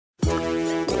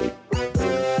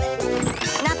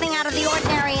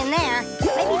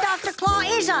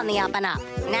on the up and up.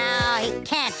 No, he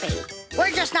can't be.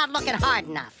 We're just not looking hard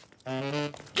enough.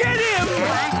 Get him!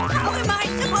 How am I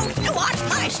supposed to watch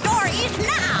my stories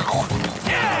now?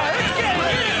 Yeah, let's get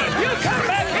him! You come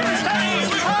back here and study!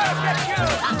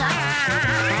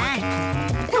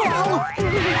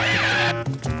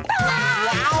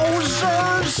 I'll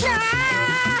Wozers!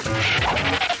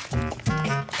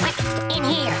 In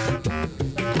here.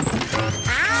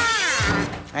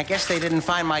 I guess they didn't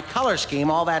find my color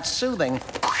scheme all that soothing.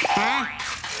 Huh?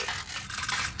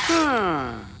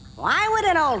 Why would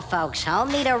an old folks'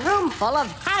 home need a room full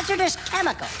of hazardous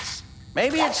chemicals?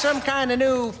 Maybe it's some kind of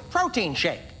new protein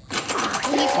shake.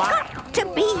 He's got to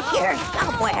be here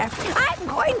somewhere. I'm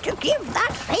going to give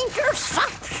that painter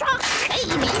some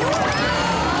shaming.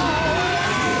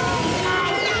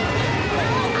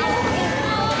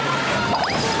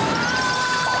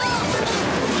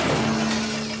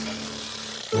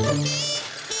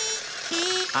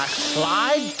 A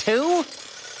slide, too?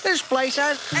 This place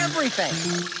has everything.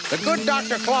 The good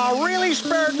Dr. Claw really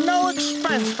spared no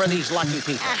expense for these lucky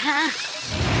people.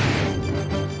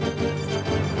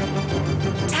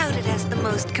 Touted as the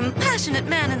most compassionate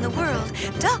man in the world,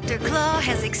 Dr. Claw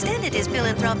has extended his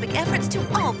philanthropic efforts to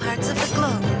all parts of the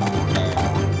globe.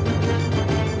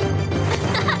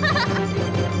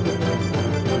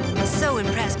 So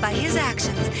impressed by his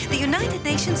actions, the United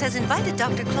Nations has invited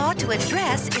Dr. Claw to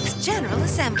address its General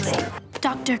Assembly.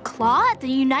 Dr. Claw at the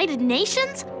United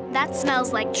Nations? That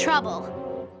smells like trouble.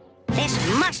 This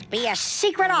must be a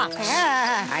secret office.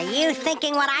 Are you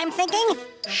thinking what I'm thinking?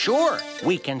 Sure,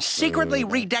 we can secretly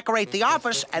redecorate the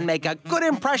office and make a good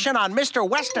impression on Mr.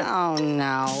 Weston. Oh,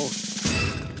 no.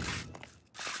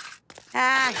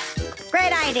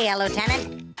 Great idea,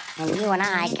 Lieutenant. And you and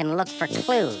I can look for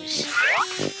clues.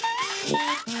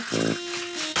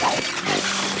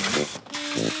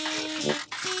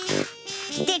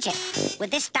 Digit, would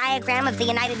this diagram of the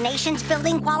United Nations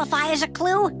building qualify as a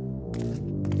clue?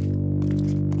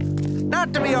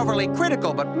 Not to be overly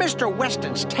critical, but Mr.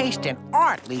 Weston's taste in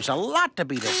art leaves a lot to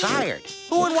be desired.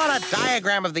 Who would want a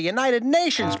diagram of the United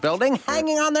Nations building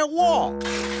hanging on their wall?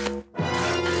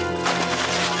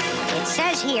 It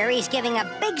says here he's giving a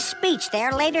big speech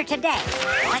there later today.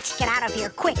 Let's get out of here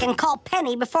quick and call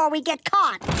Penny before we get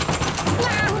caught.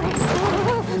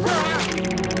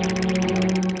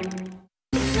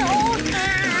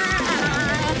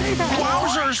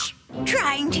 Wowzers!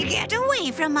 Trying to get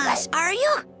away from us, are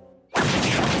you?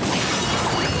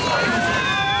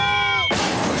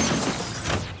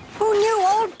 Who knew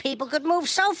old people could move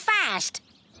so fast?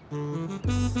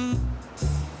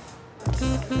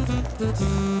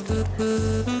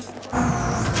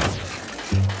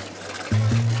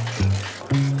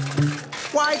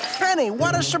 Why, Penny,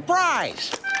 what a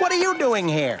surprise! What are you doing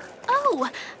here? Oh,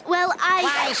 well,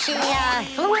 Why, she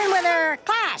flew in with her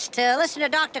class to listen to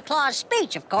Dr. Claw's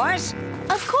speech, of course.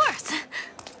 Of course.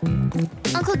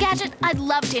 Uncle Gadget, I'd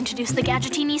love to introduce the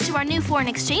Gadgetinis to our new foreign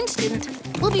exchange student.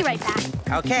 We'll be right back.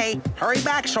 Okay, hurry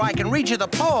back so I can read you the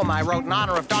poem I wrote in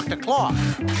honor of Dr. Claw.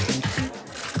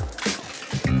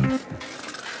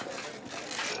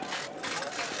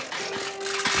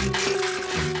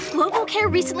 Global Care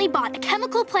recently bought a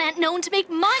chemical plant known to make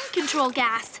mind control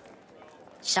gas.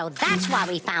 So that's why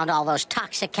we found all those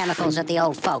toxic chemicals at the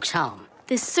old folks' home.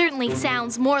 This certainly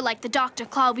sounds more like the Dr.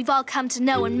 Claw we've all come to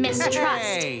know and mistrust.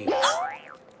 Hey!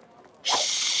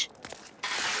 Shh!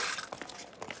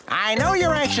 I know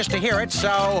you're anxious to hear it,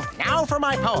 so now for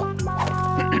my poem.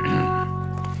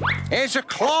 Is a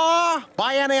claw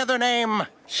by any other name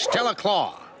still a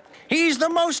claw? He's the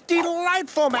most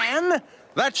delightful man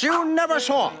that you never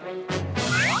saw.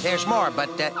 There's more,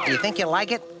 but do you think you'll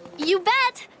like it? You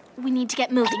bet. We need to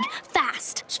get moving,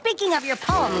 fast. Speaking of your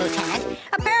poem, Lieutenant,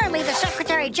 apparently the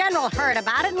Secretary General heard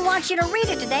about it and wants you to read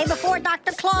it today before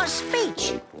Dr. Claw's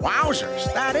speech.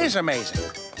 Wowzers, that is amazing.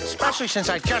 Especially since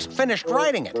I just finished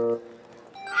writing it. Oh,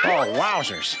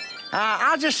 wowzers.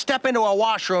 I'll just step into a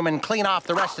washroom and clean off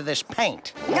the rest of this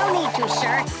paint. No need to,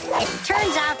 sir. It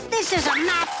turns out this is a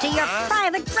map to your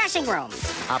private dressing room.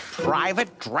 A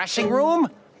private dressing room?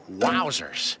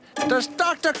 Wowzers. Does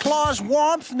Dr. Claw's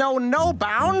warmth know no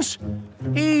bounds?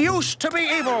 He used to be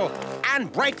evil and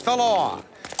break the law.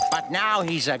 But now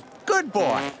he's a good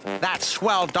boy. That's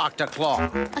swell, Dr. Claw.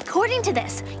 According to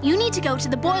this, you need to go to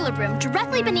the boiler room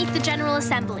directly beneath the General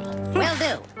Assembly. Will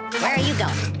do. Where are you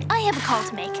going? I have a call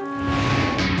to make.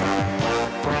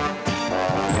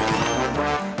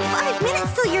 5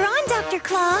 minutes till you're on, Dr.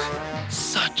 Claw.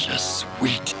 Such a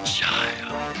sweet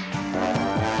child.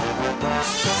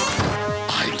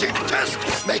 I detest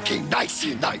making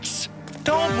nicey nice.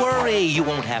 Don't worry, you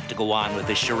won't have to go on with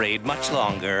this charade much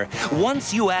longer.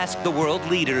 Once you ask the world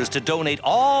leaders to donate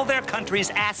all their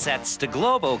country's assets to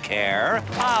GloboCare,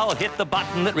 I'll hit the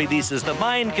button that releases the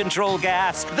mind control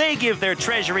gas. They give their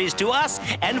treasuries to us,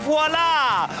 and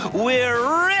voila!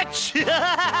 We're rich!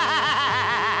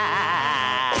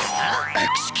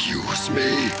 Excuse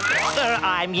me?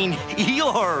 I mean,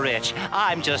 you're rich.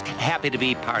 I'm just happy to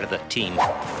be part of the team.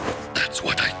 That's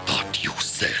what I thought you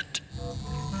said.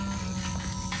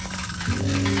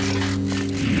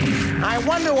 I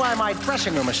wonder why my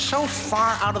dressing room is so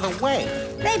far out of the way.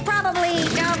 They probably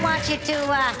don't want you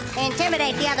to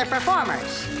intimidate the other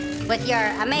performers with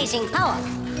your amazing poem.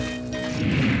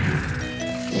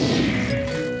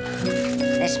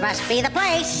 This must be the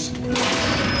place.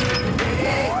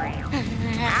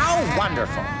 How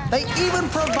wonderful. They even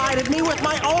provided me with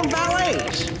my own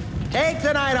valets. Take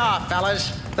the night off,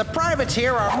 fellas. The privates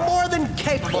here are more than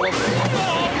capable of...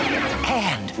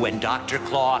 And when Dr.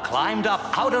 Claw climbed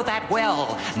up out of that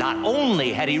well, not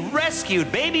only had he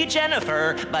rescued baby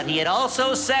Jennifer, but he had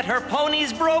also set her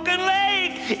pony's broken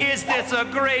leg. Is this a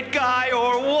great guy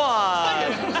or what?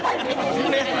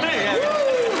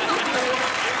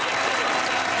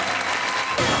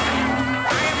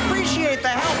 I appreciate the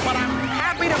help, but I'm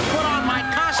happy to put on my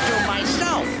costume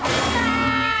myself.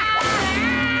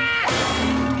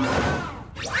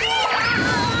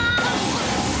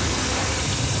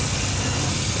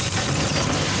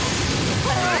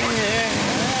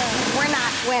 We're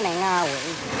not winning, are we?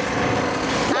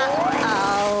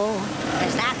 Uh-oh.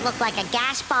 Does that look like a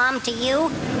gas bomb to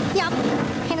you? Yup.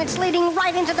 And it's leading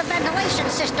right into the ventilation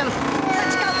system.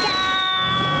 Let's go get...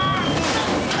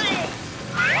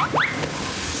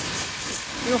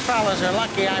 You fellas are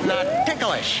lucky I'm not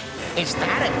ticklish. Is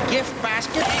that a gift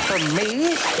basket for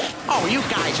me? Oh, you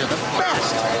guys are the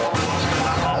best.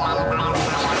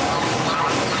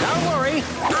 Don't worry.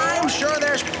 I'm sure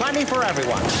there's plenty for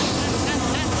everyone.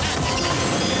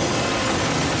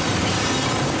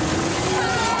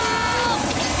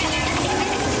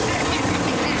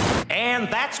 And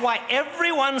that's why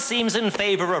everyone seems in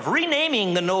favor of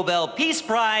renaming the Nobel Peace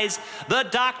Prize the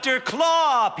Dr.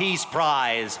 Claw Peace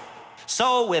Prize.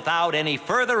 So, without any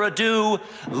further ado,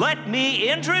 let me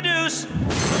introduce...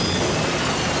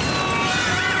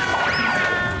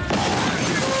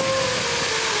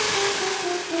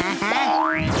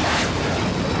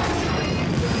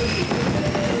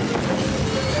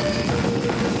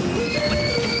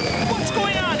 What's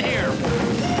going on here?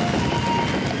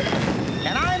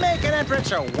 Can I make an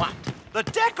entrance or what? The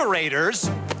decorators?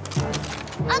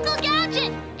 Uncle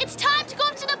Gadget, it's time to go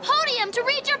up to the podium to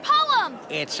read your poem.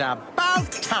 It's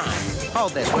about time.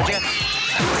 Hold this, would you?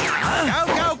 Go,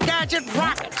 go, Gadget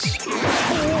rockets!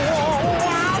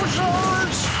 Wowzers!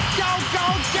 Go, go,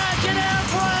 Gadget air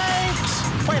brakes!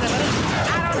 Wait a minute,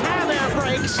 I don't have air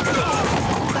brakes.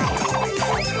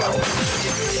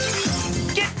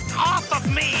 Get off of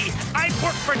me! I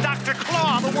work for Dr.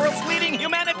 Claw, the world's leading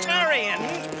humanitarian.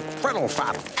 Fiddle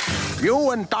faddle.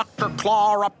 You and Dr.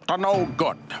 Claw are up to no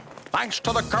good. Thanks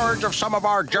to the courage of some of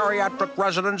our geriatric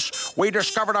residents, we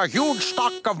discovered a huge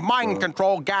stock of mind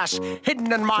control gas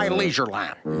hidden in my leisure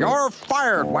land. You're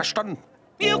fired, Weston.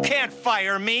 You can't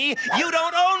fire me. You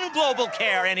don't own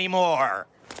GloboCare anymore.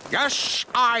 Yes,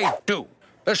 I do.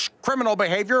 This criminal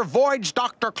behavior voids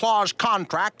Dr. Claw's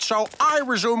contract, so I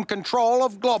resume control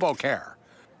of GloboCare.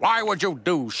 Why would you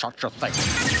do such a thing?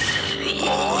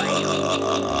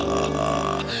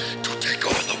 To take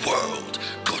over the world,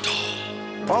 good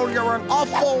old. Well, you're an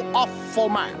awful, awful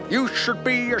man. You should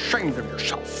be ashamed of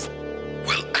yourself.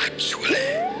 Well, actually,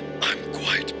 I'm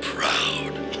quite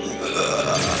proud.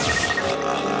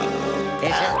 Is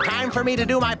it time for me to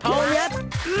do my poem yet?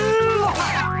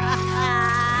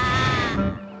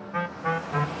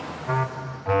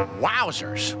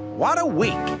 Wowzers, what a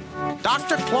week.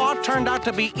 Dr. Claw turned out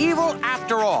to be evil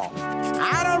after all.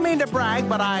 I don't mean to brag,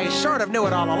 but I sort of knew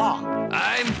it all along.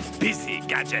 I'm busy,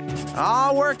 Gadget.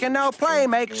 All work and no play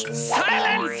makes...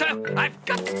 Silence! I've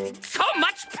got so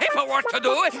much paperwork to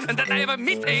do, and then I have a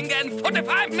meeting in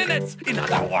 45 minutes. In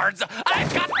other words,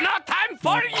 I've got no time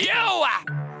for you!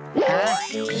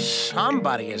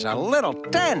 Somebody is a little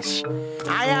tense.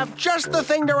 I have just the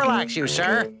thing to relax you,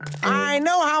 sir. I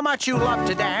know how much you love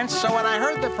to dance, so when I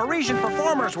heard the Parisian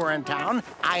performers were in town,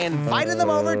 I invited them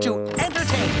over to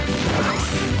entertain you.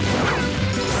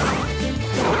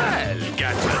 Well,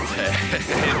 Gadget,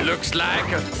 it looks like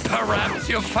perhaps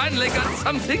you finally got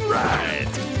something right.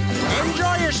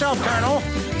 Enjoy yourself, Colonel.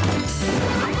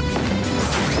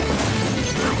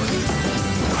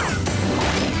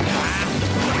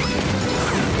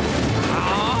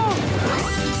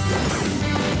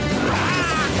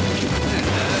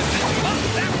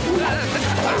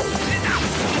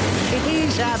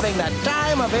 having the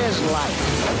time of his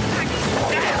life.